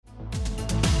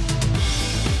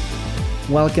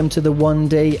Welcome to the One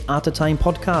Day at a Time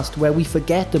podcast, where we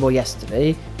forget about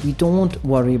yesterday, we don't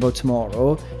worry about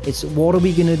tomorrow. It's what are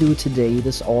we going to do today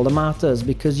that's all that matters,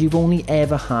 because you've only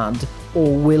ever had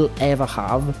or will ever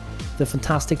have the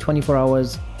fantastic 24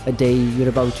 hours a day you're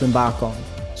about to embark on.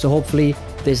 So hopefully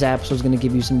this episode is going to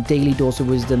give you some daily dose of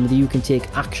wisdom that you can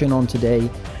take action on today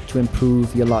to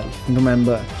improve your life. And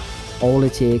remember, all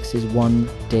it takes is one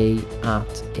day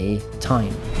at a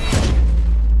time.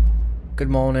 Good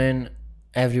morning,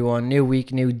 everyone. New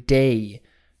week, new day.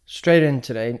 Straight in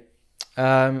today.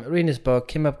 Reading this book,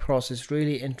 came across this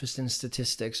really interesting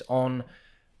statistics on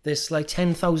this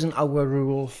 10,000 hour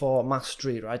rule for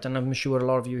mastery, right? And I'm sure a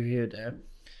lot of you heard it.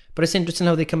 But it's interesting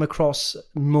how they come across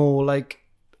more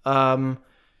in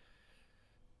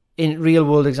real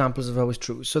world examples of how it's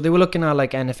true. So they were looking at the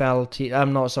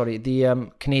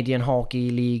Canadian Hockey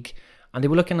League, and they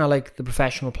were looking at the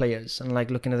professional players and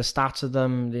looking at the stats of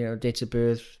them, dates of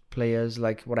birth, players,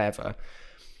 whatever.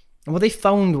 And what they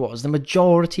found was the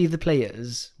majority of the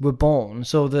players were born.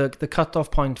 So the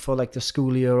cut-off point for the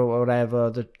school year or whatever,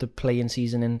 the playing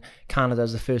season in Canada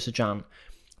is the 1st of Jan.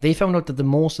 They found out that the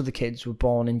most of the kids were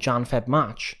born in Jan, Feb,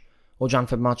 March, or Jan,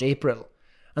 Feb, March, April.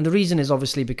 And the reason is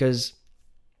obviously because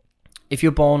if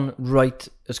you're born right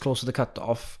as close to the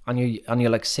cut-off and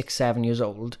you're 6, 7 years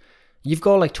old, you've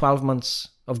got 12 months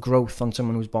of growth on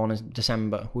someone who's born in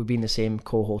December, who would be in the same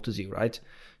cohort as you, right?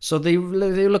 So they're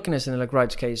looking at this and they're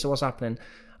right, okay, so what's happening?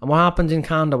 And what happened in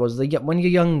Canada was when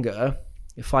you're younger,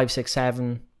 you're 5, 6,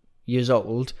 7 years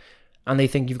old, and they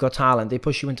think you've got talent, they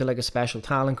push you into a special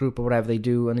talent group or whatever they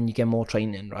do, and then you get more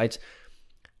training, right?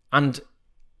 And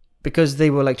because they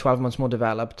were 12 months more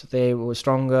developed, they were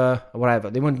stronger or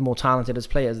whatever. They weren't more talented as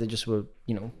players. They just were,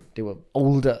 they were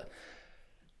older.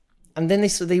 And then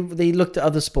they looked at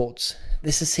other sports.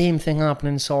 There's the same thing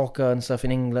happening in soccer and stuff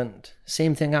in England.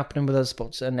 Same thing happening with other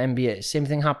sports and NBA. Same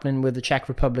thing happening with the Czech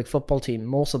Republic football team.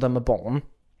 Most of them are born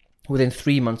within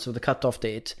 3 months of the cut-off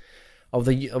date of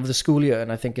the school year.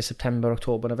 And I think it's September,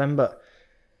 October, November.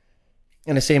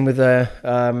 And the same with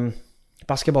the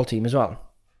basketball team as well.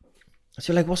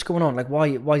 So you're what's going on?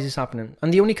 Why is this happening?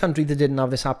 And the only country that didn't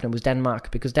have this happening was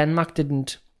Denmark, because Denmark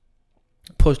didn't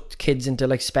put kids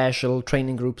into special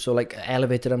training groups or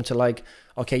elevated them to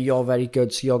okay, you're very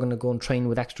good, so you're going to go and train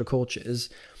with extra coaches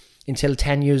until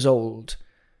 10 years old.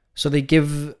 So they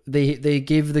give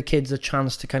the kids a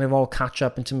chance to kind of all catch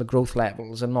up into the growth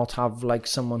levels and not have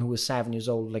someone who is 7 years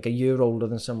old, a year older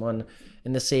than someone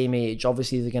in the same age.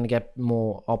 Obviously they're going to get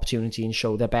more opportunity and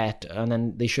show they're better, and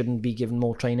then they shouldn't be given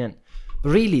more training. But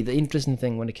really, the interesting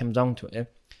thing when it comes down to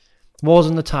it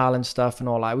wasn't the talent stuff and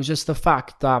all that. It was just the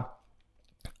fact that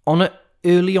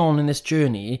early on in this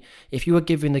journey, if you were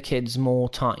giving the kids more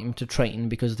time to train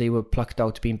because they were plucked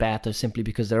out to being better simply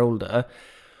because they're older,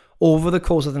 over the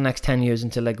course of the next 10 years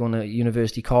until they're going to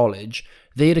university, college,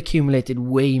 they had accumulated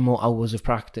way more hours of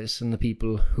practice than the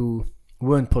people who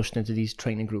weren't pushed into these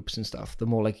training groups and stuff. The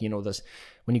more there's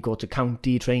when you go to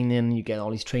county training, you get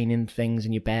all these training things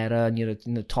and you're better and you're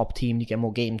in the top team, you get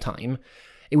more game time.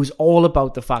 It was all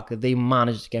about the fact that they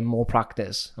managed to get more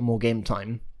practice and more game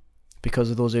time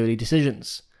because of those early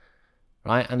decisions,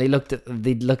 right? And they looked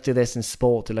at this in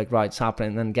sport, they're right, it's happening.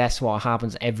 And then guess what? It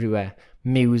happens everywhere.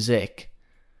 Music,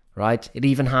 right? It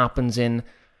even happens in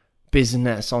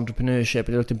business, entrepreneurship.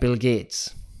 They looked at Bill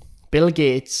Gates. Bill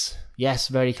Gates, yes,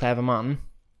 very clever man.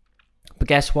 But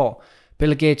guess what?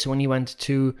 Bill Gates, when he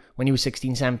was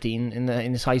 16, 17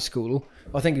 in his high school,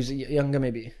 I think he was younger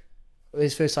maybe,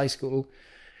 his first high school,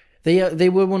 they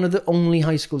were one of the only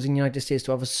high schools in the United States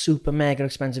to have a super mega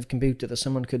expensive computer that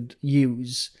someone could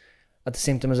use at the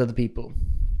same time as other people.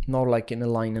 Not in a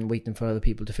line and waiting for other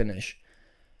people to finish.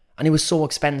 And it was so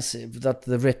expensive that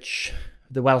the rich,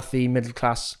 the wealthy, middle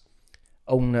class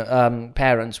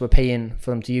parents were paying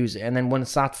for them to use it. And then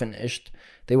once that finished,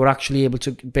 they were actually able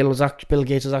to, Bill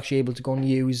Gates was actually able to go and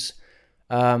use,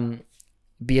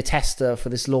 be a tester for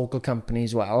this local company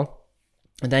as well.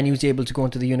 And then he was able to go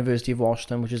into the University of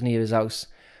Washington, which is near his house,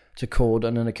 to code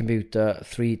on a computer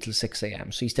 3 till 6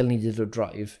 a.m. So he still needed to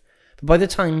drive. But by the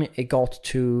time it got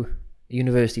to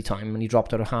university time, and he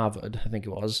dropped out of Harvard, I think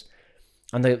it was,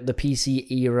 and the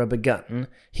PC era began,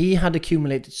 he had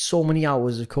accumulated so many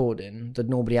hours of coding that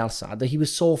nobody else had, that he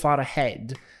was so far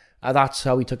ahead. That's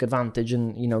how he took advantage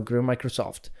and, grew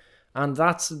Microsoft. And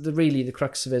that's really the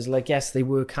crux of it. Is yes, they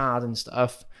work hard and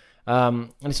stuff.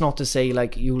 And it's not to say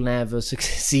you'll never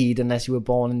succeed unless you were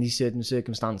born in these certain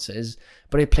circumstances,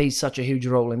 but it plays such a huge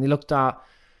role. And they looked at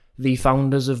the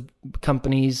founders of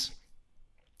companies,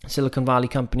 Silicon Valley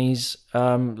companies,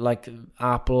 like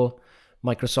Apple,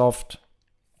 Microsoft,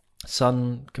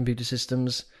 Sun Computer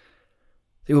Systems.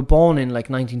 they were born in like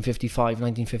 1955,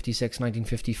 1956,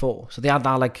 1954. So they had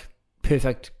that like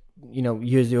perfect,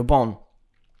 years they were born.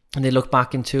 And they look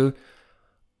back into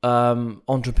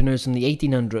entrepreneurs in the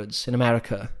 1800s in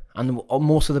America. And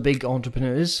most of the big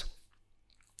entrepreneurs,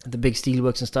 the big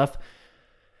steelworks and stuff,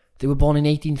 they were born in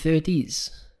 1830s.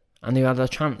 And they had a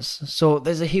chance. So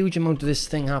there's a huge amount of this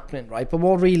thing happening, right? But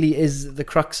what really is the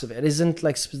crux of it isn't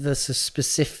like the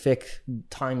specific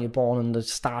time you're born and the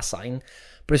star sign,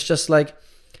 but it's just like,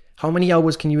 how many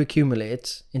hours can you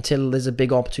accumulate until there's a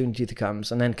big opportunity that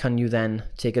comes, and then can you then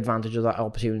take advantage of that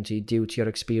opportunity due to your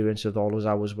experience with all those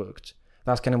hours worked?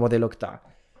 That's kind of what they looked at.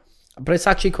 But it's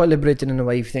actually quite liberating in a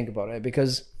way if you think about it,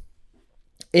 because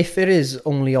if it is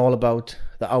only all about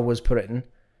the hours put in,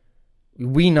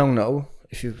 we now know,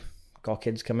 if you've got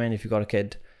kids come in, if you've got a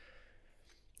kid,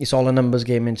 it's all a numbers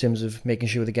game in terms of making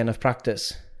sure they get enough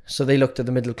practice. So they looked at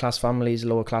the middle class families,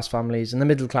 lower class families, and the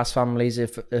middle class families,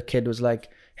 if a kid was like,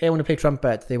 hey, I want to play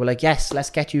trumpet, they were like, yes, let's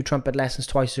get you trumpet lessons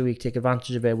twice a week, take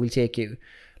advantage of it, we'll take you.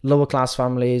 Lower class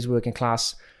families, working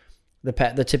class,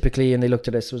 the typically, and they looked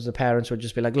at this, was the parents would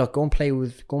just be like, look, go and play,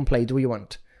 do what you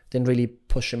want. Didn't really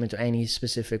push them into any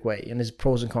specific way. And there's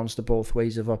pros and cons to both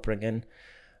ways of upbringing.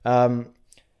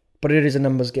 But it is a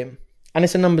numbers game. And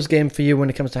it's a numbers game for you when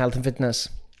it comes to health and fitness.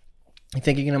 You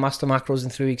think you're going to master macros in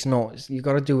 3 weeks? No, you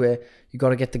got to do it. You got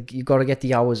to get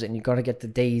the hours in. You got to get the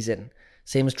days in.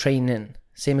 Same as training.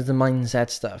 Same as the mindset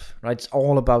stuff, right? It's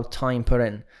all about time put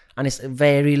in. And it's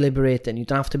very liberating. You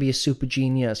don't have to be a super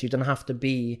genius. You don't have to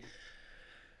be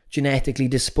genetically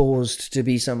disposed to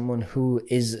be someone who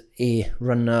is a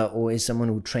runner, or is someone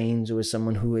who trains, or is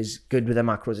someone who is good with their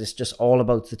macros. It's just all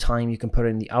about the time you can put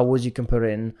in, the hours you can put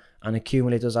in, and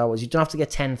accumulate those hours. You don't have to get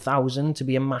 10,000 to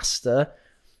be a master,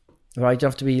 right? You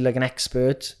don't have to be like an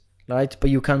expert, right? But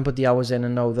you can put the hours in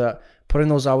and know that putting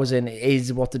those hours in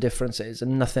is what the difference is,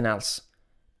 and nothing else.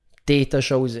 Data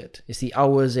shows it. It's the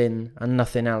hours in and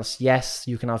nothing else. Yes,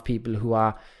 you can have people who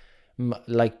are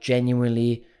like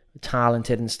genuinely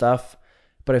talented and stuff,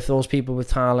 but if those people with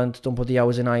talent don't put the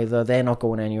hours in either, they're not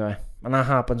going anywhere. And that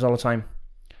happens all the time.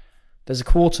 There's a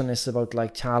quote on this about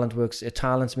like talent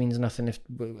means nothing if,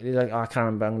 like, I can't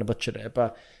remember, I'm going to butcher it,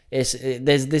 but this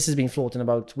has been floating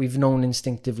about, we've known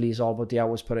instinctively it's all about the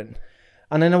hours put in.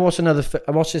 And then I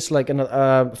watched this like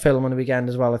another film on the weekend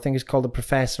as well. I think it's called The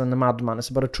Professor and the Madman. It's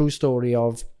about a true story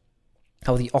of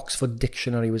how the Oxford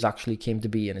Dictionary came to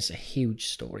be, and it's a huge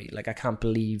story. Like, I can't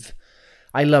believe,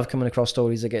 I love coming across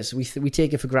stories, I guess. We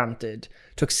take it for granted.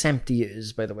 It took 70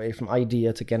 years, by the way, from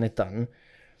idea to getting it done.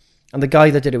 And the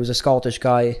guy that did it was a Scottish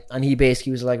guy, and he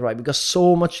basically was like, right, we've got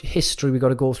so much history we got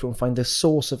to go through and find the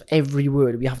source of every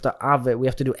word. We have to have it. We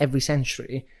have to do every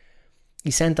century.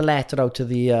 He sent a letter out to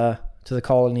the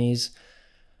colonies,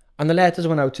 and the letters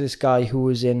went out to this guy who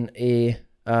was in a,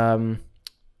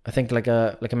 I think like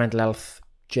a mental health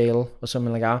jail or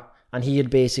something like that. And he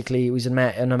was in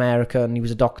America, and he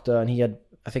was a doctor, and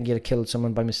I think he had killed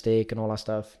someone by mistake and all that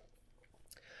stuff.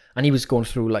 And he was going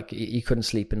through, like, he couldn't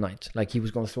sleep at night. Like, he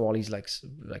was going through all these like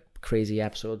crazy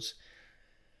episodes.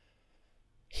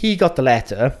 He got the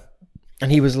letter, and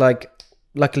he was like,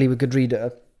 luckily a good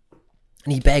reader,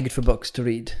 and he begged for books to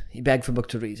read.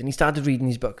 And he started reading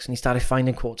these books, and he started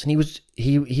finding quotes. And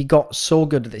he got so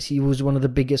good at this. He was one of the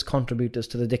biggest contributors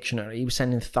to the dictionary. He was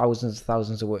sending thousands and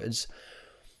thousands of words.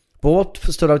 But what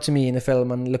stood out to me in the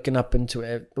film and looking up into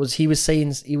it was he was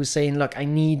saying, look, I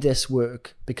need this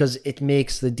work because it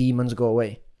makes the demons go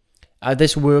away.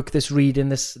 This work, this reading,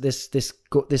 this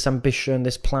ambition,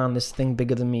 this plan, this thing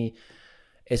bigger than me,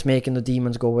 it's making the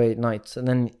demons go away at night. And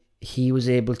then he was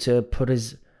able to put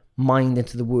his mind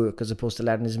into the work as opposed to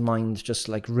letting his mind just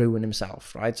like ruin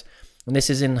himself, right? And this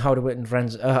is in How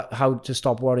to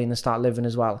Stop Worrying and Start Living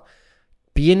as well.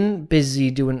 Being busy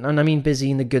doing, and I mean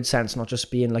busy in the good sense, not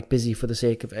just being like busy for the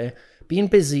sake of it. Being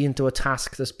busy into a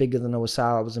task that's bigger than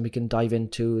ourselves and we can dive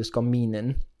into, it's got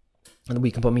meaning, and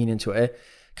we can put meaning into it,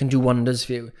 can do wonders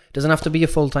for you. It doesn't have to be a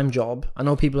full-time job. I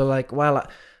know people are like, well,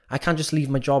 I can't just leave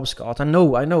my job, Scott. I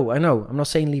know. I'm not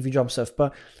saying leave your job stuff,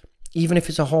 but even if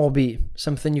it's a hobby,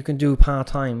 something you can do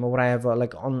part-time or whatever,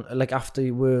 like after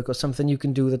you work, or something you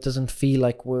can do that doesn't feel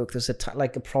like work, there's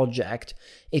like a project,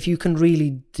 if you can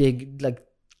really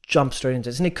jump straight into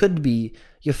this. And it could be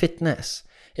your fitness.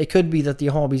 It could be that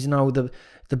your hobbies now,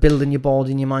 the building your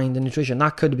body and your mind and nutrition,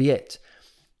 that could be it.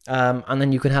 And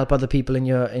then you can help other people in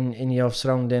your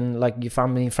surrounding, like your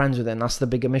family and friends within. That's the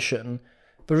bigger mission.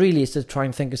 But really it's to try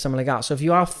and think of something like that. So if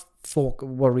you are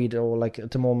worried, or like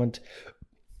at the moment,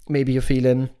 maybe you're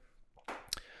feeling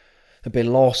a bit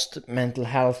lost, mental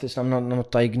health. I'm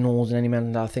not diagnosing any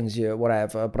mental health things here,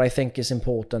 whatever. But I think it's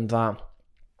important that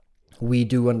we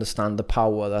do understand the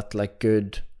power that like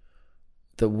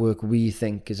the work we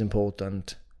think is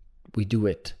important, we do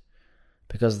it.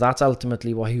 Because that's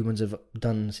ultimately what humans have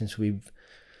done since we've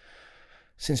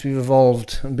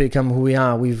evolved and become who we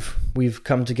are. We've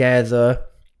come together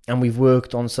and we've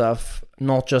worked on stuff,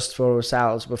 not just for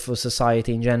ourselves, but for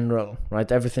society in general, right?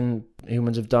 Everything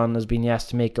humans have done has been, yes,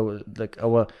 to make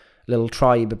our little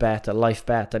tribe better, life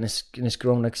better, and it's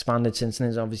grown and expanded since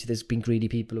then. Obviously, there's been greedy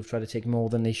people who've tried to take more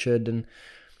than they should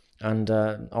and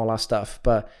all that stuff.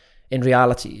 But in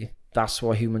reality, that's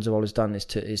what humans have always done, is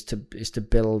to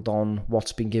build on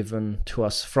what's been given to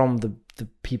us from the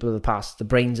people of the past, the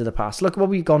brains of the past. Look at what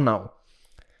we've got now: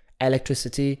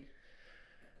 electricity,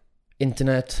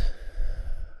 internet,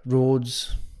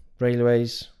 roads,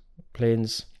 railways,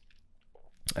 planes,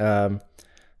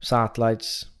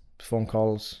 satellites, phone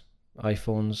calls,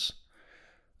 iPhones,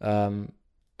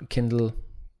 Kindle,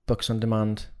 books on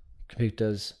demand,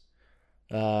 computers,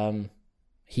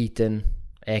 heating,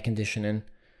 air conditioning.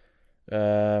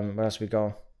 What else we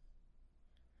got?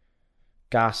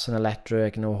 Gas and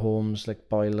electric in our homes, like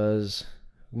boilers.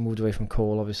 We moved away from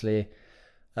coal, obviously.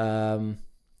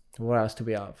 What else do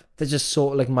we have? There's just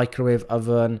sort of like microwave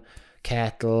oven,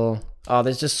 kettle. Oh,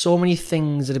 there's just so many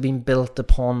things that have been built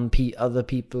upon other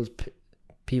people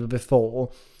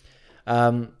before.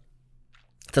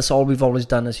 That's all we've always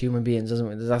done as human beings,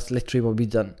 isn't it? That's literally what we've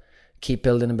done. Keep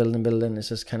building and building and building. It's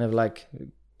just kind of like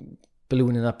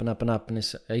ballooning up and up and up, and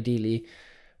it's ideally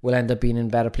we'll end up being in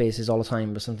better places all the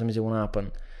time, but sometimes it won't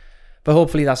happen. But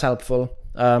hopefully that's helpful.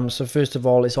 So first of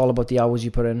all, it's all about the hours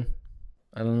you put in.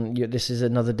 And this is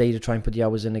another day to try and put the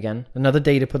hours in again. Another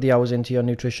day to put the hours into your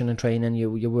nutrition and training,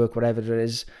 your work, whatever it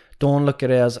is. Don't look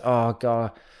at it as, oh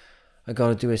God, I got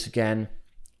to do this again.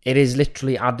 It is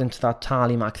literally adding to that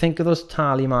tally mark. Think of those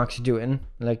tally marks you're doing,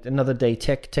 like another day,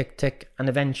 tick, tick, tick, and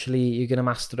eventually you're going to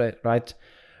master it, right?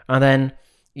 And then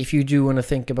if you do want to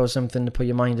think about something to put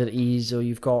your mind at ease, or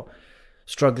you've got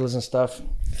struggles and stuff,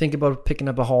 think about picking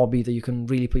up a hobby that you can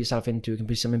really put yourself into. It can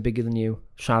be something bigger than you,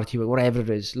 charity work, whatever it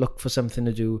is. Look for something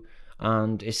to do,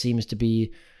 and it seems to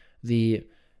be the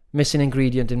missing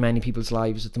ingredient in many people's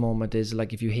lives at the moment. Is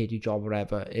like, if you hate your job or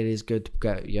whatever, it is good to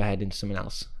get your head into something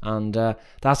else. And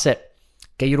that's it.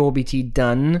 Get your OBT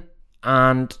done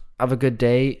and have a good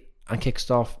day, and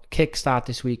kickstart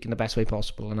this week in the best way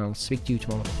possible. And I'll speak to you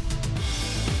tomorrow.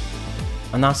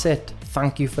 And that's it.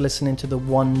 Thank you for listening to the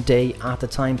One Day at a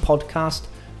Time podcast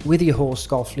with your host,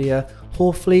 Gofflier.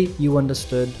 Hopefully you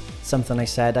understood something I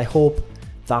said. I hope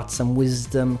that some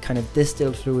wisdom kind of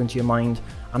distilled through into your mind.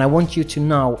 And I want you to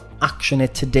now action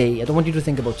it today. I don't want you to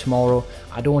think about tomorrow.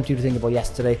 I don't want you to think about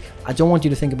yesterday. I don't want you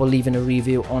to think about leaving a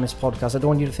review on this podcast. I don't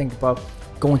want you to think about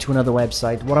going to another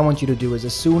website. What I want you to do is,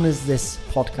 as soon as this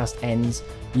podcast ends,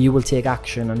 you will take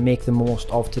action and make the most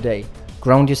of today.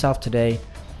 Ground yourself today.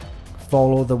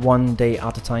 Follow the one day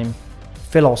at a time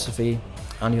philosophy,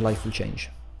 and your life will change.